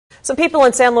Some people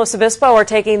in San Luis Obispo are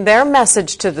taking their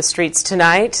message to the streets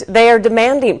tonight. They are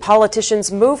demanding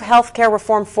politicians move health care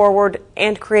reform forward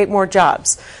and create more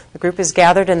jobs. The group is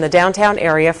gathered in the downtown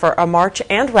area for a march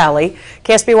and rally.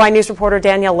 KSBY News reporter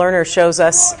Danielle Lerner shows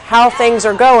us how things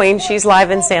are going. She's live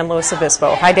in San Luis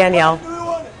Obispo. Hi, Danielle.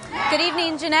 Good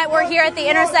evening, Jeanette. We're here at the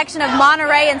intersection of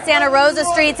Monterey and Santa Rosa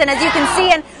streets, and as you can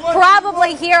see and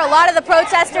probably hear, a lot of the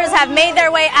protesters have made their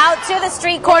way out to the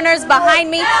street corners behind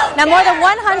me. Now, more than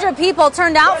 100 people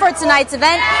turned out for tonight's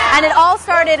event, and it all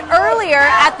started earlier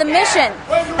at the Mission.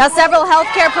 Now, several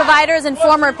healthcare providers and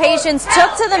former patients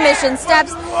took to the Mission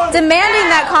steps, demanding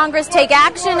that Congress take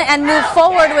action and move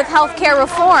forward with healthcare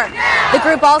reform. The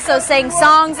group also sang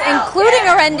songs, including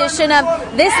a rendition of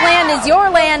 "This Land Is Your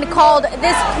Land" called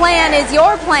 "This Plan Is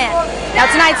Your Plan." Now,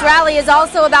 tonight's rally is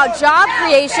also about job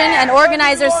creation, and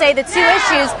organizers say the two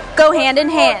issues go hand in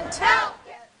hand.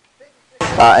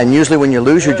 And usually when you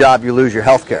lose your job, you lose your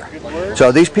health care.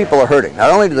 So these people are hurting.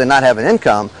 Not only do they not have an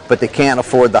income, but they can't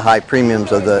afford the high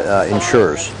premiums of the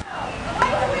insurers.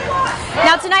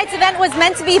 Now, tonight's event was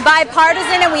meant to be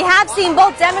bipartisan, and we have seen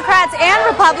both Democrats and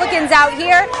Republicans out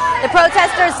here. The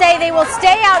protesters say they will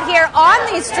stay out here on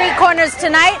these street corners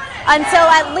tonight until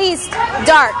at least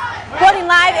dark. Reporting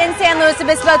live in San Luis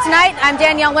Obispo tonight, I'm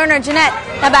Danielle Lerner. Jeanette,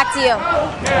 now back to you.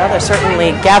 Well, they're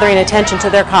certainly gathering attention to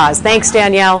their cause. Thanks,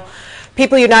 Danielle.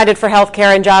 People United for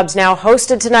Healthcare and Jobs now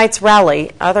hosted tonight's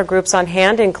rally. Other groups on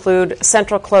hand include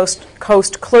Central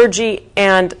Coast Clergy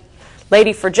and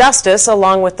Lady for Justice,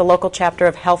 along with the local chapter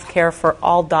of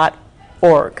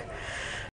healthcareforall.org.